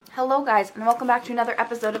Hello, guys, and welcome back to another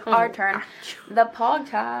episode of Our Turn, the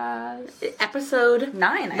podcast. Episode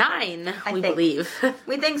 9. We believe.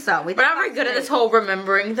 We think so. We're not very good at this whole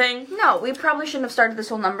remembering thing. No, we probably shouldn't have started this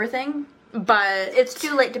whole number thing. But it's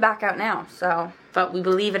too late to back out now, so. But we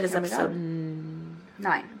believe it is episode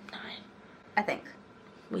 9. I think.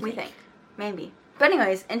 We think. Maybe. But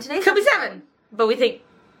anyways, in today's Could episode, be 7, but we think...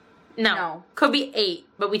 No. Could be 8,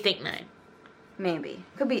 but we think 9. Maybe.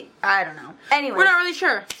 Could be, I don't know. Anyway. We're not really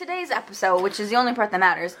sure. Today's episode, which is the only part that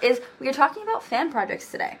matters, is we are talking about fan projects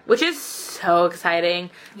today. Which is so exciting.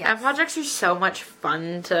 Yes. Fan projects are so much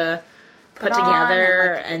fun to put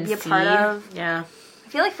together and be a see. part of. Yeah. I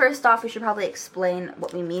feel like first off we should probably explain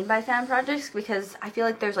what we mean by fan projects, because I feel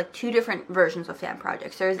like there's like two different versions of fan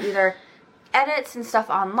projects. There's either edits and stuff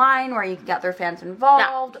online where you can get their fans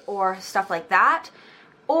involved or stuff like that.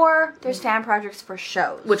 Or there's fan projects for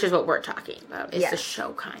shows. Which is what we're talking about, is the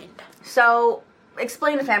show kind. So,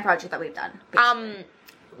 explain the fan project that we've done. Basically.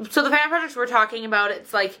 So the fan projects we're talking about,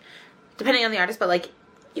 it's like, depending on the artist, but like,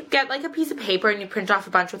 you get like a piece of paper and you print off a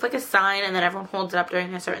bunch with like a sign and then everyone holds it up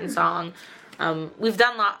during a certain song. We've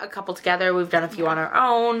done a couple together, we've done a few on our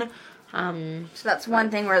own. So that's one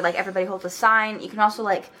thing where like everybody holds a sign. You can also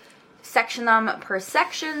like section them per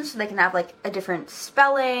section so they can have like a different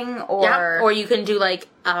spelling or you can do like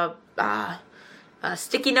a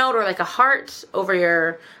sticky note or like a heart over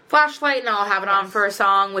your flashlight and I'll have it on for a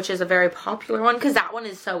song, which is a very popular one because that one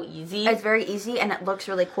is so easy. It's very easy and it looks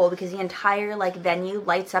really cool because the entire like venue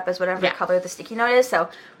lights up as whatever color the sticky note is. So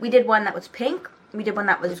we did one that was pink, we did one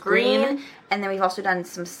that was green, and then we've also done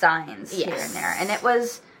some signs here and there, and it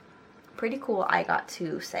was pretty cool, I got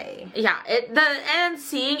to say. Yeah, and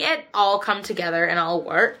seeing it all come together and all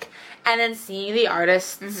work, and then seeing the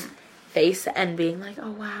artist's face and being like,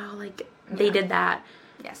 oh wow, like they did that.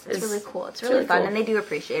 Yes, it's really cool. It's really fun, and they do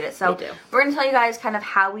appreciate it. So we're going to tell you guys kind of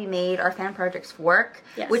how we made our fan projects work,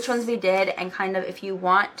 which ones we did, and kind of if you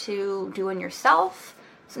want to do one yourself,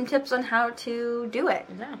 some tips on how to do it.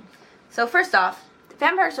 Yeah. So first off, the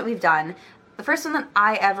fan projects that we've done, the first one that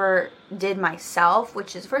I ever did myself,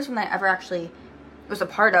 which is the first one that I ever actually was a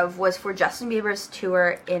part of, was for Justin Bieber's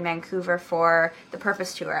tour in Vancouver for the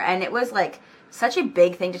Purpose Tour. And it was like such a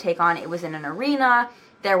big thing to take on. It was in an arena.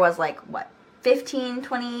 There was like, what, 15,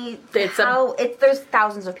 20? There's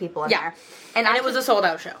thousands of people in there. And it was a sold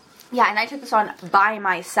out show. Yeah, and I took this on by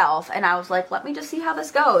myself, and I was like, let me just see how this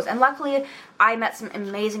goes. And luckily, I met some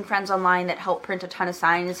amazing friends online that helped print a ton of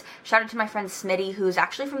signs. Shout out to my friend Smitty, who's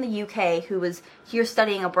actually from the UK, who was here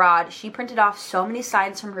studying abroad. She printed off so many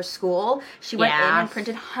signs from her school. She went in and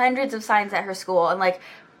printed hundreds of signs at her school, and like,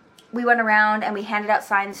 we went around and we handed out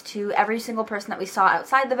signs to every single person that we saw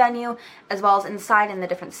outside the venue, as well as inside in the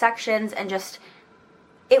different sections, and just...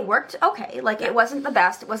 It worked okay. Like, it wasn't the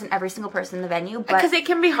best. It wasn't every single person in the venue. Because it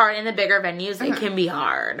can be hard in the bigger venues. It can be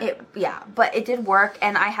hard. But it did work.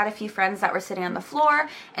 And I had a few friends that were sitting on the floor.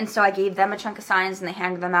 And so I gave them a chunk of signs and they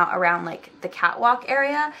handed them out around, like, the catwalk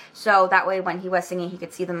area. So that way when he was singing, he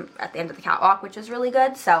could see them at the end of the catwalk, which was really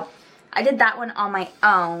good. So I did that one on my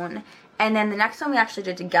own. And then the next one we actually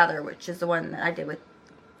did together, which is the one that I did with,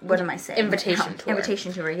 what am I saying? Invitation Tour.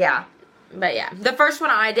 Invitation Tour, yeah. But yeah, the first one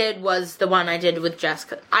I did was the one I did with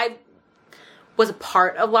Jessica. I was a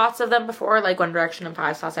part of lots of them before, like One Direction and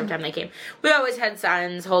Five Sauce every time they came. We always had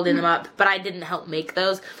signs holding them up, but I didn't help make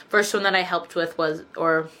those. First one that I helped with was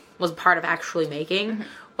part of actually making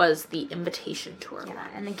was the Invitation Tour. Yeah,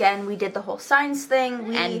 and again, we did the whole signs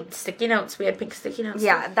thing. And sticky notes. We had pink sticky notes.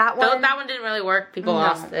 Yeah, that one. That one didn't really work. People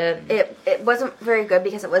lost it. It wasn't very good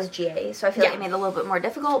because it was GA, so I feel like it made it a little bit more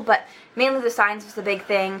difficult, but mainly the signs was the big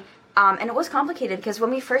thing. And it was complicated because when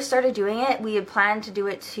we first started doing it, we had planned to do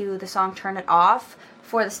it to the song Turn It Off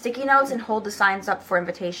for the sticky notes and hold the signs up for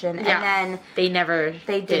Invitation. And then they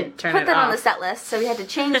didn't put that on the set list, so we had to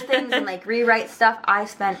change things and like rewrite stuff. I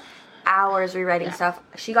spent hours rewriting stuff.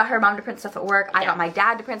 She got her mom to print stuff at work. I got my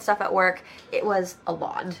dad to print stuff at work. It was a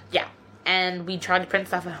lot. Yeah. And we tried to print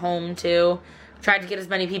stuff at home too. Tried to get as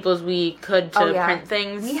many people as we could to print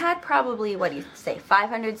things. We had probably,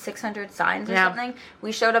 500, 600 signs or something.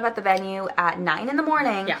 We showed up at the venue at 9 in the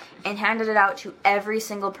morning and handed it out to every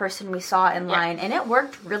single person we saw in line, and it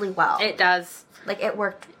worked really well. It does. Like, it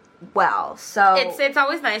worked well, so... It's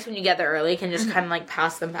always nice when you get there early, you can just kind of, like,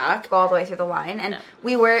 pass them back. Go all the way through the line, and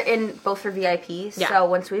we were in both for VIP, so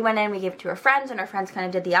once we went in, we gave it to our friends, and our friends kind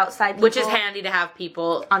of did the outside people. Which is handy to have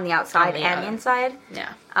people... On the outside and the inside.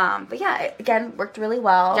 Yeah. But yeah, it, again, worked really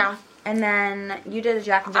well. Yeah. And then you did a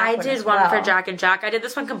Jack and Jack I did one for Jack and Jack. I did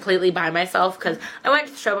this one completely by myself, because I went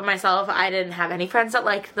to the show by myself. I didn't have any friends that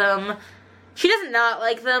liked them. She does not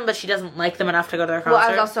like them, but she doesn't like them enough to go to their concert. Well,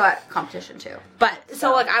 I was also at competition too. But,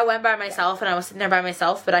 so like, I went by myself, and I was sitting there by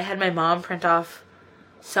myself, but I had my mom print off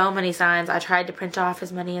so many signs. I tried to print off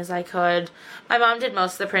as many as I could. My mom did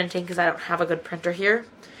most of the printing, because I don't have a good printer here.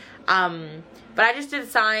 But I just did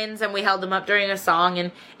signs, and we held them up during a song,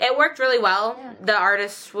 and it worked really well. Yeah. The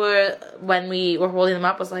artists were, when we were holding them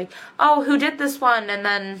up, was like, oh, who did this one? And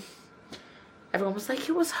then everyone was like,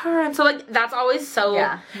 it was her. And so, like, that's always so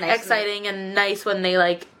nice exciting and nice when they,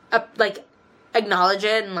 like, acknowledge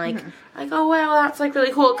it and, like, like, oh, wow, that's, like,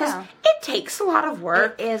 really cool. Because it takes a lot of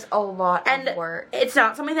work. It is a lot of work. It's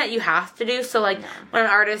not something that you have to do. So, like, when an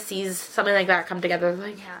artist sees something like that come together,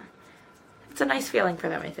 like, it's a nice feeling for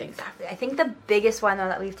them, I think. I think the biggest one, though,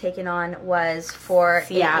 that we've taken on was for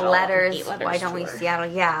Seattle. 8 letters. 8 letters Why don't we tour.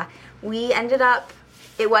 Seattle? Yeah. We ended up,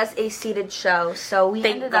 it was a seated show, so we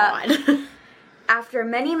Thank ended God. up, after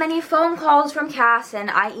many, many phone calls from Cass,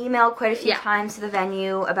 and I emailed quite a few times to the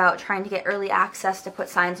venue about trying to get early access to put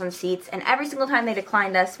signs on seats, and every single time they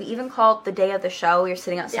declined us. We even called the day of the show. We were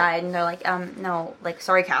sitting outside, and they're like, no, like,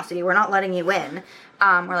 sorry, Cassidy, we're not letting you in.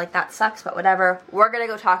 We're like, that sucks, but whatever. We're going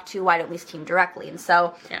to go talk to Why Don't We's team directly. And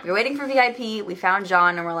so we were waiting for VIP. We found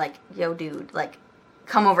John, and we're like, yo, dude, like,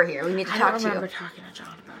 come over here. We need to talk to you. I remember talking to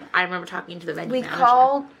John about it. I remember talking to the venue manager. We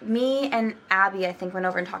called, me and Abby, I think, went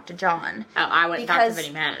over and talked to John. Oh, I went and talked to the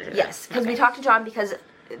venue manager. Yes, because we talked to John because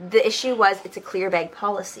the issue was it's a clear bag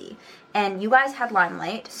policy. And you guys had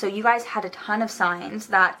Limelight, so you guys had a ton of signs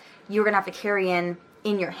that you were going to have to carry in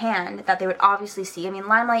your hand that they would obviously see. I mean,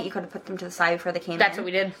 Limelight, you could have put them to the side before they came in. That's what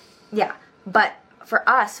we did. Yeah, but for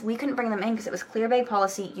us, we couldn't bring them in because it was clear bag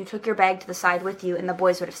policy. You took your bag to the side with you, and the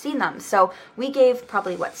boys would have seen them. So we gave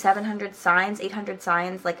probably, 700 signs, 800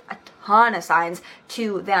 signs, like a ton of signs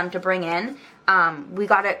to them to bring in. We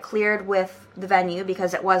got it cleared with the venue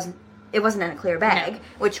because it wasn't in a clear bag,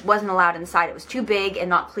 which wasn't allowed inside. It was too big and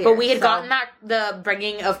not clear. But we had gotten the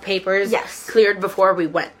bringing of papers cleared before we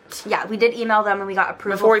went. Yeah, we did email them, and we got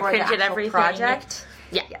approval before we for printed the actual everything. project.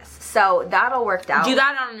 Yeah. Yes. So that all worked out. Do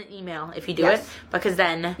that on an email if you do it, because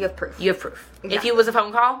then you have proof. Exactly. If it was a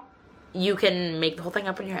phone call, you can make the whole thing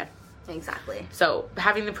up in your head. Exactly. So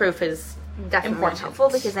having the proof is definitely important. helpful,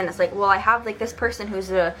 because then it's like, well, I have like this person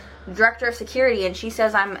who's a director of security, and she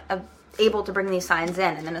says I'm able to bring these signs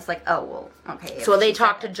in, and then it's like, oh, well, okay. So they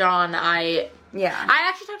talked to John. I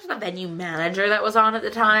actually talked to the venue manager that was on at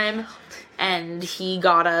the time, and he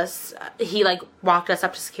got us. He like walked us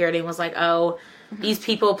up to security and was like, oh, these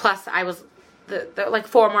people. Plus, I was like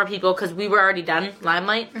 4 more people because we were already done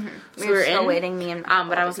Limelight. So we were still waiting. Me and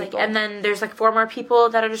but I was like, and then there's like 4 more people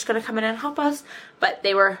that are just gonna come in and help us. But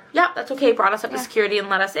they were, that's okay. Brought us up to security and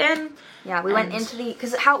let us in. Yeah, we went into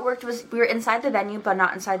because how it worked was we were inside the venue, but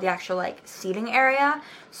not inside the actual like seating area.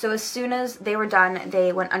 So as soon as they were done,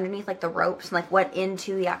 they went underneath like the ropes and like went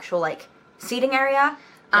into the actual like seating area.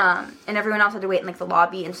 And everyone else had to wait in like the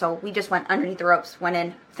lobby, and so we just went underneath the ropes, went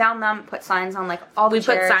in, found them, put signs on like all the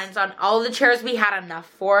chairs. We put signs on all the chairs we had enough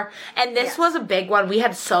for, and this was a big one. We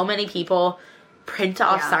had so many people print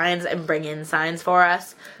off signs and bring in signs for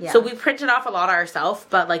us. Yeah. So we printed off a lot ourselves,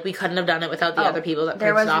 but like we couldn't have done it without the other people that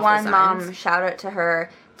printed off the signs. There was one mom, shout out to her,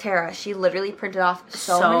 Tara. She literally printed off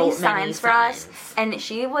so many signs for us, and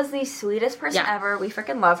she was the sweetest person ever. We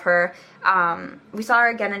freaking love her. We saw her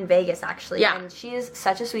again in Vegas, actually, and she is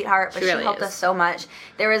such a sweetheart, but she really helped us so much.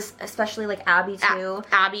 There was especially like Abby too.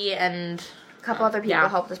 Abby and a couple other people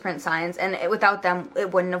helped us print signs, and without them,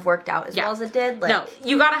 it wouldn't have worked out as well as it did. Like, no,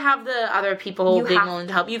 you gotta have the other people being willing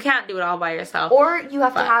to help. You can't do it all by yourself. Or you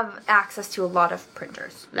have to have access to a lot of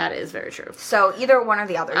printers. That is very true. So either one or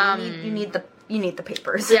the other. You need the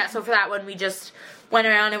papers. Yeah, so for that one, we just went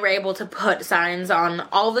around and were able to put signs on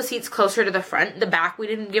all the seats closer to the front. The back we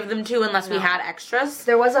didn't give them to unless we had extras.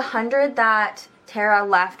 There was 100 that Tara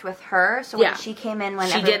left with her, so when she came in, when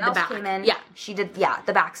everyone else came in, she did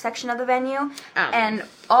the back section of the venue. And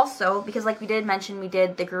also, because like we did mention, we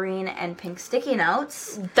did the green and pink sticky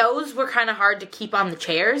notes. Those were kind of hard to keep on the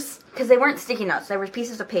chairs. Because they weren't sticky notes, they were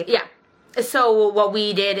pieces of paper. Yeah. So what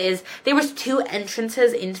we did is, there was 2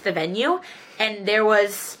 entrances into the venue, and there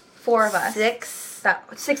was 4 of us.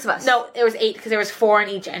 6 of us. No, there was 8, because there was 4 in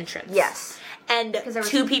each entrance. Yes. And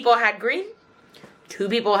 2 people had green, 2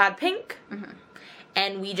 people had pink,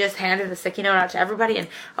 and we just handed the sticky note out to everybody, and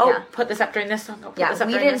put this up during this song, put this up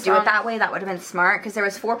we during didn't this do song. it that way. That would have been smart, because there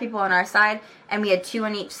was 4 people on our side, and we had 2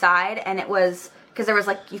 on each side, and it was, because there was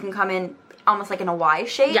like, you can come in almost like in a Y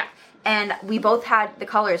shape. Yeah. And we both had the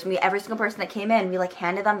colors. And every single person that came in, we like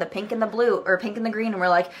handed them the pink and the blue, or pink and the green, and we're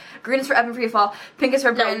like, green is for Evan Freefall, pink is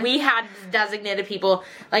for Bryn. No, we had designated people.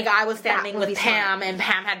 Like, I was standing with Pam, smart. and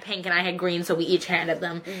Pam had pink and I had green, so we each handed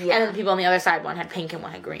them. Yeah. And then the people on the other side, one had pink and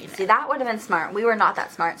one had green. See, that would have been smart. We were not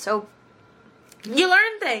that smart, so... You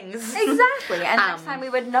learn things. Exactly, and next time we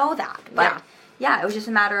would know that. But yeah, it was just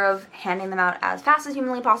a matter of handing them out as fast as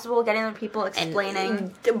humanly possible, getting other people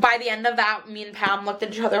explaining. And by the end of that, me and Pam looked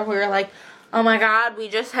at each other, we were like, oh my god, we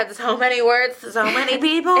just had so many words to so many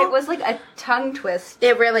people. It was like a tongue twist.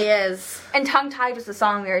 It really is. And Tongue Tied was the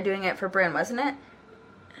song we were doing it for Bryn, wasn't it?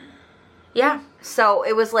 Yeah. So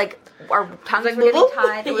it was like our tongues were getting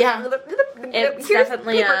tied. It was Yeah. It's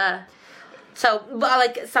definitely So,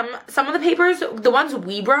 like, some of the papers, the ones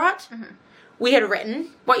we brought, we had written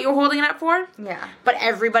what you were holding it up for. Yeah. But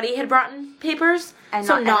everybody had brought in papers, And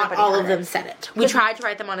so not not everybody all had of them it. said it. We tried to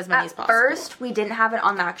write them on as many as At possible. first, we didn't have it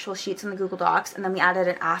on the actual sheets in the Google Docs, and then we added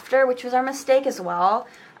it after, which was our mistake as well.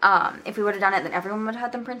 If we would have done it, then everyone would have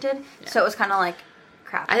had them printed. Yeah. So it was kind of like,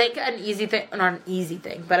 crap. I think an easy thing, not an easy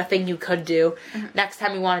thing, but a thing you could do next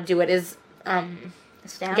time you want to do it is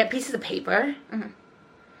get pieces of paper,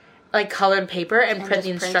 like colored paper, and print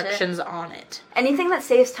the instructions on it. Anything that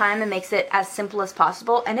saves time and makes it as simple as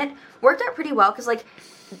possible. And it worked out pretty well because, like,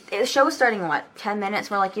 the show was starting in, 10 minutes.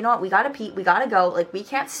 We're like, you know what, we gotta pee, we gotta go. Like, we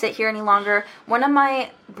can't sit here any longer. One of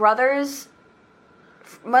my brothers...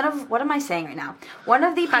 what am I saying right now? One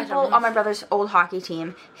of the people on my brother's old hockey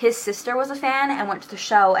team, his sister was a fan and went to the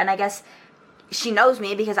show, and I guess she knows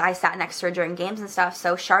me because I sat next to her during games and stuff,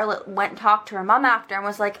 so Charlotte went and talked to her mom after and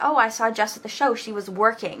was like, oh, I saw Jess at the show, she was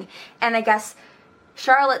working. And I guess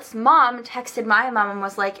Charlotte's mom texted my mom and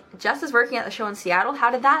was like, Jess is working at the show in Seattle? How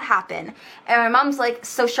did that happen? And my mom's like,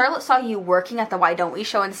 so Charlotte saw you working at the Why Don't We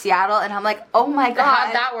show in Seattle? And I'm like, oh my god.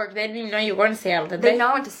 How'd that work? They didn't even know you were going to Seattle, did they? They know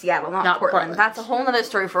I went to Seattle, not Portland. That's a whole other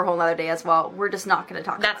story for a whole other day as well. We're just not going to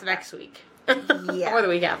talk about that. That's next week. Yeah. Or the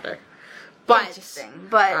week after. But, interesting.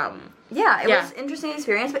 But, yeah, it was an interesting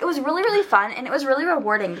experience, but it was really, really fun, and it was really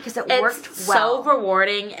rewarding because it worked well. So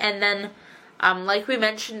rewarding, and then, like we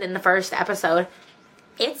mentioned in the first episode,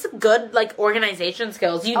 it's good, like, organization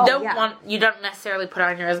skills. You don't necessarily put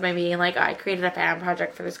on your resume being like, I created a fan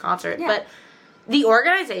project for this concert, but the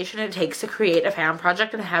organization it takes to create a fan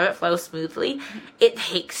project and have it flow smoothly, it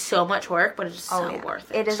takes so much work, but it's so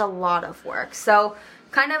worth it. It is a lot of work. So,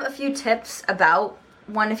 kind of a few tips about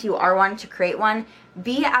one if you are wanting to create one.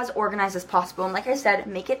 Be as organized as possible, and like I said,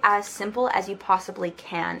 make it as simple as you possibly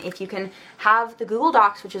can. If you can have the Google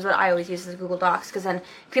Docs, which is what I always use as Google Docs, because then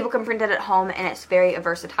people can print it at home and it's very a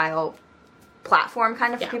versatile platform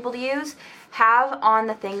kind of for people to use. Have on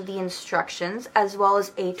the thing the instructions as well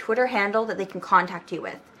as a Twitter handle that they can contact you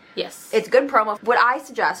with. Yes. It's good promo. What I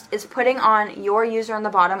suggest is putting on your user on the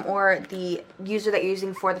bottom or the user that you're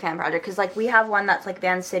using for the fan project. Because, like, we have one that's, like,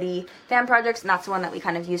 Van City Fan Projects, and that's the one that we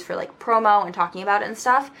kind of use for, like, promo and talking about it and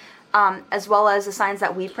stuff. As well as the signs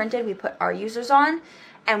that we printed, we put our users on.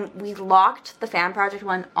 And we locked the fan project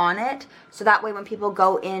one on it. So that way when people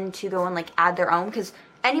go in to go and, like, add their own, because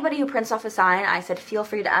anybody who prints off a sign, I said, feel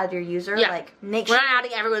free to add your user. Yeah. Like, make We're sure. not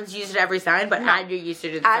adding everyone's user to every sign, but add your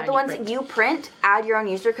user to the sign. Add the ones that you print, add your own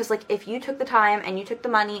user, because, like, if you took the time and you took the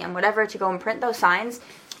money and whatever to go and print those signs,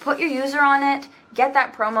 put your user on it, get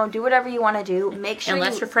that promo, do whatever you want to do, make sure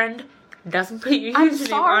Unless your friend doesn't put your I'm username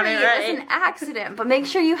sorry, on it, right? it was an accident, but make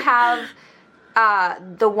sure you have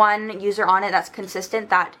the one user on it that's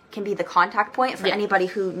consistent, that can be the contact point for anybody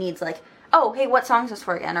who needs, like, oh, hey, what song is this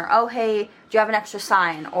for again? Or, oh, hey, do you have an extra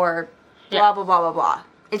sign? Or blah, blah, blah, blah, blah.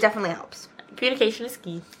 It definitely helps. Communication is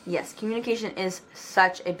key. Yes, communication is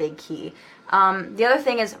such a big key. The other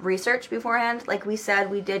thing is research beforehand. Like we said,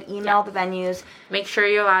 we did email the venues. Make sure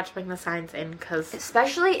you're allowed to bring the signs in, because...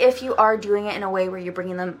 Especially if you are doing it in a way where you're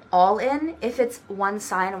bringing them all in. If it's one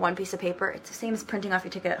sign, one piece of paper, it's the same as printing off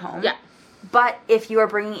your ticket at home. Yeah. But if you are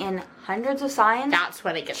bringing in hundreds of signs... That's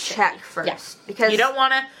when it gets check first. Yeah. Because you don't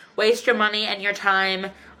want to waste your money and your time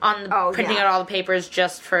on printing out all the papers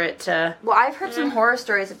just for it to... Well, I've heard some horror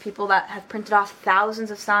stories of people that have printed off thousands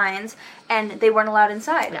of signs and they weren't allowed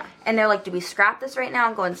inside. Yeah. And they're like, do we scrap this right now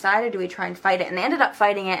and go inside, or do we try and fight it? And they ended up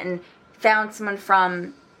fighting it and found someone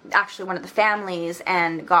from actually one of the families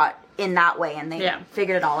and got in that way, and they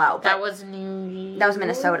figured it all out. But that was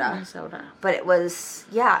Minnesota. But it was,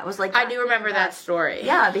 it was like... I do remember that story.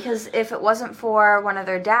 Yeah, because if it wasn't for one of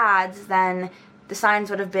their dads, then the signs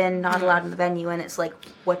would have been not allowed in the venue, and it's like,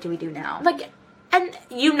 what do we do now? Like, and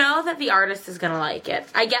you know that the artist is gonna like it.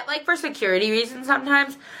 I get, like, for security reasons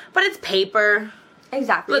sometimes, but it's paper.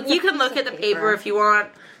 Exactly. Look, you can look at the paper if you want,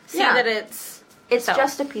 see that it's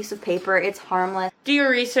just a piece of paper. It's harmless. Do your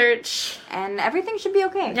research. and everything should be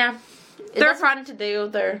okay. Yeah. They're fun to do.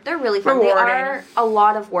 They're really fun. rewarding. They are a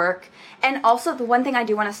lot of work. And also, the one thing I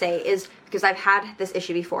do want to say is, because I've had this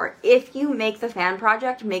issue before, if you make the fan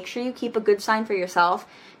project, make sure you keep a good sign for yourself.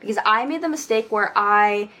 Because I made the mistake where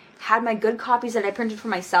I had my good copies that I printed for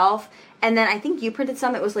myself, and then I think you printed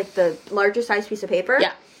some. It was like the larger size piece of paper.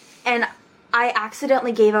 Yeah. And I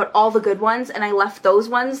accidentally gave out all the good ones, and I left those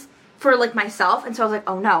ones for like myself, and so I was like,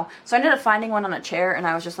 oh no. So I ended up finding one on a chair, and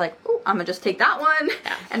I was just like, ooh, I'm gonna just take that one.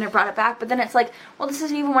 Yeah. And I brought it back. But then it's like, well, this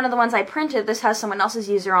isn't even one of the ones I printed. This has someone else's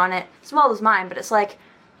user on it as well as mine. But it's like,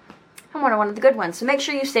 I wanted one of the good ones. So make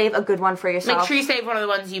sure you save a good one for yourself. Make sure you save one of the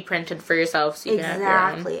ones you printed for yourself so you can have your own.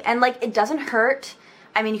 Exactly. And like, it doesn't hurt.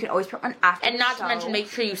 I mean, you can always print one after And the not show. to mention, make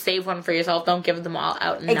sure you save one for yourself. Don't give them all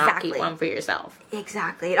out and not Exactly. keep one for yourself.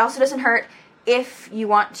 Exactly. It also doesn't hurt if you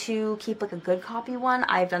want to keep like a good copy one.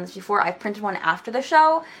 I've done this before. I've printed one after the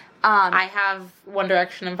show. I have One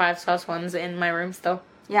Direction and 5 Sauce ones in my room still.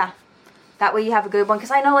 Yeah. That way you have a good one.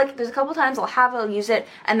 Because I know, like, there's a couple times I'll use it,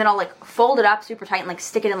 and then I'll, like, fold it up super tight and, like,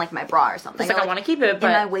 stick it in, like, my bra or something. It's like, I want to keep it, but...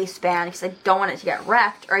 in my waistband, because I don't want it to get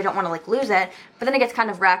wrecked, or I don't want to, like, lose it. But then it gets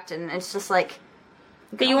kind of wrecked, and it's just, like...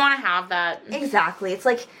 But you want to have that. Exactly. It's,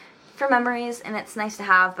 like, for memories, and it's nice to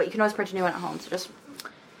have, but you can always print a new one at home, so just...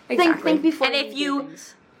 Exactly. Think before and you if do you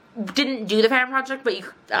things. didn't do the fan project, but you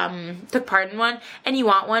took part in one, and you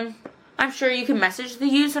want one, I'm sure you can message the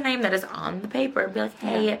username that is on the paper and be like,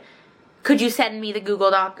 hey, could you send me the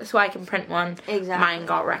Google Doc so I can print one? Exactly. Mine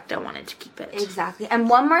got wrecked. I wanted to keep it. Exactly. And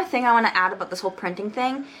one more thing I want to add about this whole printing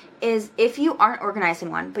thing is if you aren't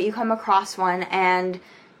organizing one, but you come across one and,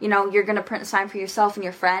 you know, you're going to print a sign for yourself and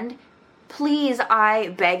your friend, please, I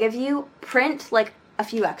beg of you, print, like, a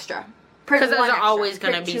few extra. Print Because one there's extra. always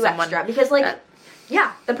going to Print be two someone... extra. Because, like, that-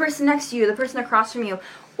 yeah, the person next to you, the person across from you,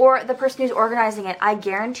 or the person who's organizing it, I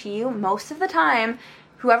guarantee you, most of the time,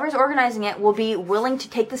 whoever's organizing it will be willing to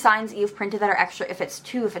take the signs that you've printed that are extra, if it's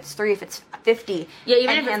 2, if it's 3, if it's 50. Yeah, even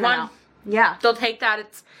and if it's hand them one. out. Yeah. They'll take that.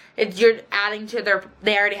 It's you're adding to their...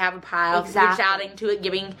 They already have a pile. You're just Exactly. adding to it,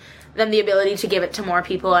 giving them the ability to give it to more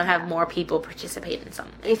people and have more people participate in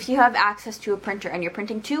something. If you have access to a printer and you're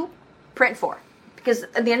printing 2, print 4. Because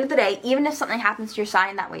at the end of the day, even if something happens to your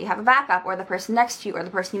sign, that way you have a backup, or the person next to you, or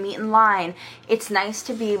the person you meet in line, it's nice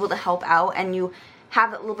to be able to help out, and you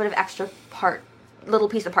have that little bit of extra little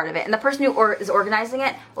piece of part of it. And the person who is organizing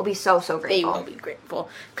it will be so, so They grateful. will be grateful.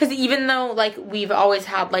 Because even though, like, we've always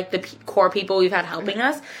had, like, the core people we've had helping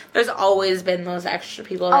us, there's always been those extra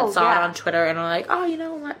people that saw it on Twitter and are like, oh, you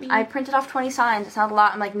know, let me... I printed off 20 signs. It's not a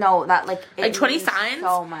lot. I'm like, no, that, like, it like, 20 means signs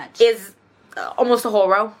so much. is almost a whole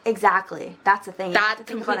row. Exactly. That's the thing. You have That to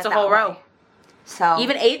think about completes it a whole that row. way. So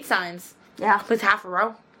Even 8 signs yeah. completes half a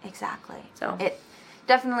row. Exactly. So. It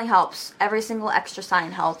definitely helps. Every single extra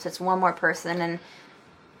sign helps. It's one more person, and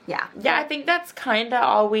yeah. Yeah, I think that's kind of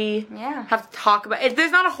all we have to talk about.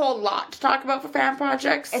 There's not a whole lot to talk about for fan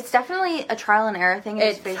projects. It's definitely a trial and error thing. It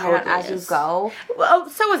It's figuring out totally as you is. go. Well,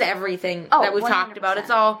 so is everything that we've talked about. 100%. It's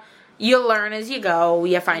all, you learn as you go.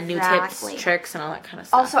 You find new Exactly. tips, tricks, and all that kind of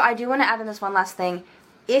stuff. Also, I do want to add in this one last thing.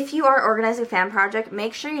 If you are organizing a fan project,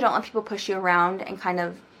 make sure you don't let people push you around and kind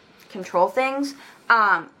of control things.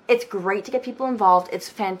 It's great to get people involved. It's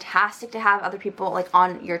fantastic to have other people like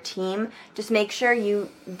on your team. Just make sure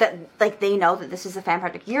they know that this is a fan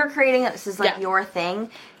project you're creating, that this is like your thing.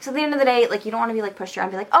 So at the end of the day, like, you don't want to be like pushed around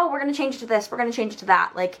and be like, oh, we're gonna change it to this, we're gonna change it to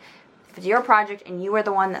that. Like, if it's your project and you are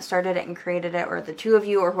the one that started it and created it, or the two of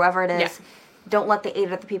you, or whoever it is, don't let the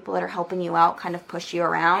 8 other people that are helping you out kind of push you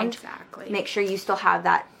around. Exactly. Make sure you still have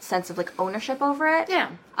that sense of like ownership over it. Yeah.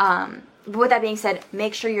 But with that being said,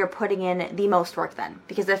 make sure you're putting in the most work then.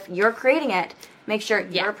 Because if you're creating it, make sure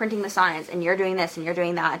you're printing the signs and you're doing this and you're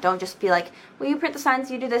doing that. Don't just be like, well, you print the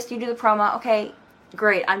signs, you do this, you do the promo. Okay,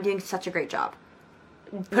 great. I'm doing such a great job.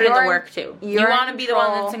 Put in the work too. You want to be the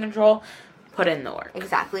one that's in control. Put in the work.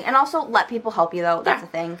 Exactly. And also let people help you though. That's the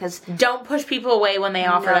thing. Cause don't push people away when they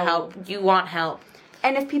offer to help. You want help.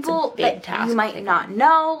 And if people big that you might not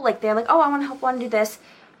know, like they're like, oh, I want to help, want to do this.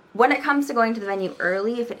 When it comes to going to the venue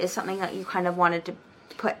early, if it is something that you kind of wanted to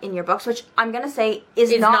put in your books, which I'm going to say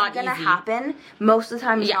is not going to happen. Most of the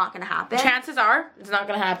time, it's not going to happen. Chances are, it's not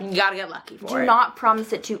going to happen. You got to get lucky for it. Do not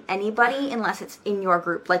promise it to anybody unless it's in your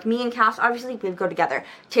group. Like me and Cass, obviously, we'd go together.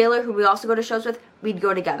 Taylor, who we also go to shows with, we'd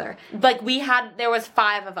go together. Like, there was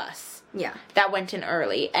 5 of us. Yeah. That went in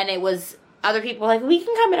early. And it was other people like, we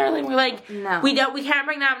can come in early. And we're like, no. We can't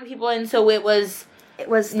bring that many people in. So it was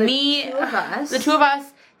the 2 of us. The 2 of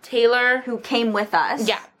us. Taylor, who came with us.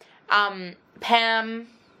 Yeah. Pam,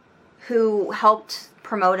 who helped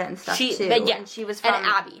promote it and stuff too. And she was from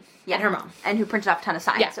Abby and her mom, and who printed off a ton of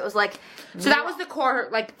signs. Yeah. So it was like, so that was the core,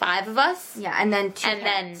 like 5 of us. Yeah, and then two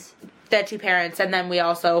parents. The 2 parents, and then we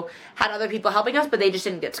also had other people helping us, but they just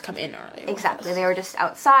didn't get to come in early. Exactly, they were just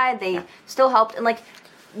outside. They still helped, and like,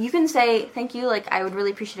 you can say thank you. Like, I would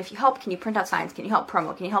really appreciate if you help. Can you print out signs? Can you help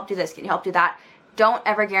promo? Can you help do this? Can you help do that? Don't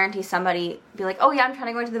ever guarantee somebody, be like, oh yeah, I'm trying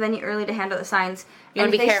to go into the venue early to hand out the signs. You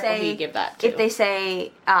want to be careful who you give that to. If they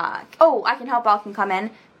say, oh, I can help, I can come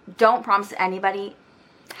in, don't promise anybody.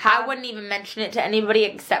 I wouldn't even mention it to anybody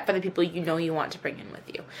except for the people you know you want to bring in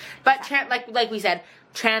with you. But like we said,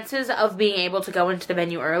 chances of being able to go into the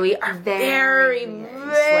venue early are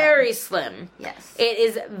very slim. Yes. It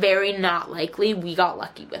is very not likely. We got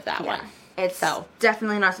lucky with that one. It's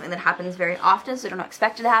definitely not something that happens very often, so don't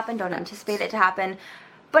expect it to happen, don't anticipate it to happen,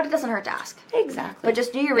 but it doesn't hurt to ask. Exactly. But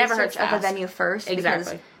just do your research of the venue first.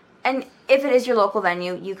 Exactly. And if it is your local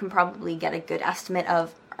venue, you can probably get a good estimate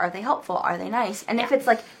of, are they helpful, are they nice? And if it's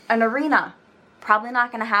like an arena, probably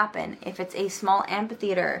not going to happen. If it's a small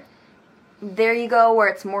amphitheater, there you go, where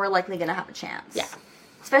it's more likely going to have a chance. Yeah.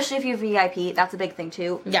 Especially if you're VIP, that's a big thing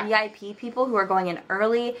too. Yeah. VIP people who are going in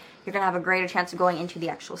early, you're going to have a greater chance of going into the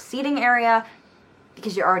actual seating area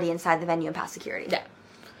because you're already inside the venue and past security. Yeah.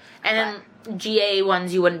 And then GA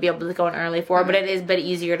ones you wouldn't be able to go in early for, but it is a bit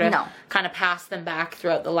easier to kind of pass them back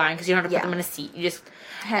throughout the line because you don't have to put them in a seat. You just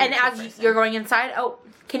and as you're going inside,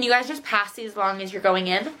 can you guys just pass these as long as you're going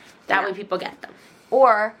in? That way people get them.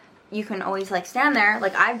 Or you can always like stand there,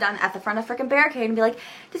 like I've done at the front of frickin' barricade, and be like,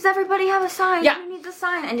 "Does everybody have a sign? Yeah. Who needs a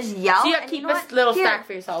sign?" And just yell. So you keep a little stack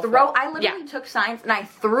for yourself. I literally took signs and I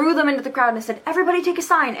threw them into the crowd and I said, "Everybody take a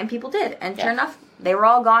sign," and people did. And sure enough, they were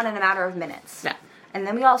all gone in a matter of minutes. Yeah. And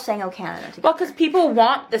then we all sang "O Canada" together. Well, because people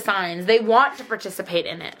want the signs, they want to participate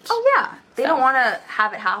in it. Oh yeah, they don't want to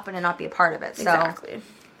have it happen and not be a part of it. So. Exactly.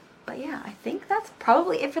 But yeah, I think that's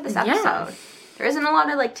probably it for this episode. Yeah. There isn't a lot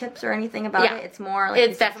of like tips or anything about it. It's more like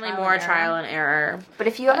it's definitely more trial and error. But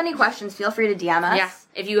if you have any questions, feel free to DM us. Yeah.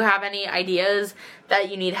 If you have any ideas that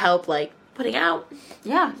you need help like putting out,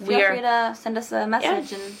 feel free to send us a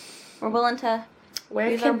message and we're willing to.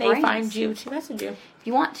 Where can they find you to message you? If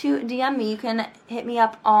you want to DM me, you can hit me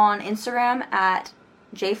up on Instagram at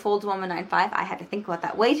jfoldswoman95. I had to think about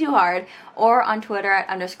that way too hard. Or on Twitter at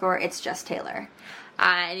 _itsjusttaylor.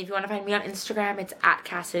 And if you want to find me on Instagram, it's at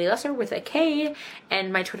Cassidy Lesser with a K.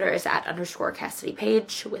 And my Twitter is at _Cassidy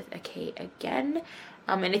Page with a K again.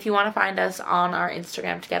 And if you want to find us on our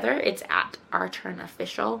Instagram together, it's at Our Turn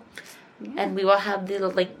Official. Yeah. And we will have the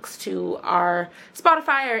links to our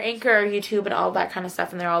Spotify, or Anchor, or YouTube, and all that kind of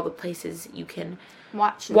stuff. And they're all the places you can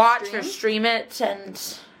watch or stream it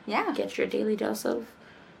and get your daily dose of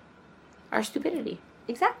our stupidity.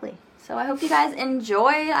 Exactly. So I hope you guys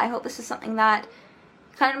enjoy. I hope this is something that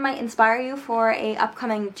kind of might inspire you for a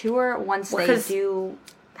upcoming tour once they do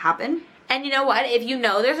happen. And you know what? If you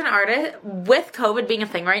know there's an artist, with COVID being a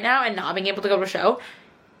thing right now and not being able to go to a show,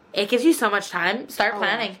 it gives you so much time. Start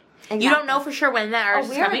planning. Exactly. You don't know for sure when that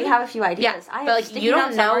artist is coming. We already have a few ideas. Yeah, but like, you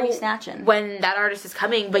don't know when that artist is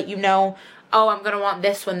coming, but you know, I'm going to want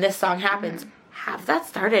this when this song happens. Have that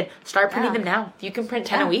started. Start printing them now. If you can print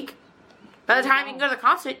 10 a week, by the time you can go to the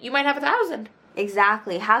concert, you might have 1,000.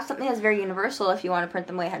 Exactly. Have something that's very universal if you want to print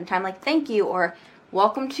them way ahead of time, like thank you, or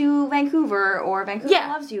welcome to Vancouver, or Vancouver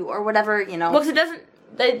loves you, or whatever, you know. Well, because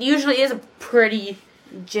it usually is a pretty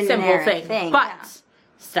generic simple thing. But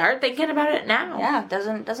start thinking about it now. Yeah,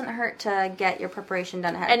 doesn't hurt to get your preparation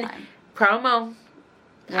done ahead of time. And promo.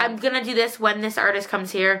 Yeah. I'm going to do this when this artist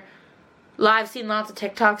comes here. I've seen lots of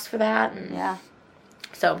TikToks for that. And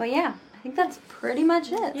But yeah. I think that's pretty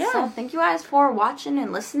much it. Yeah. So thank you guys for watching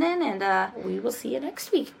and listening, and we will see you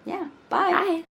next week. Yeah. Bye. Bye.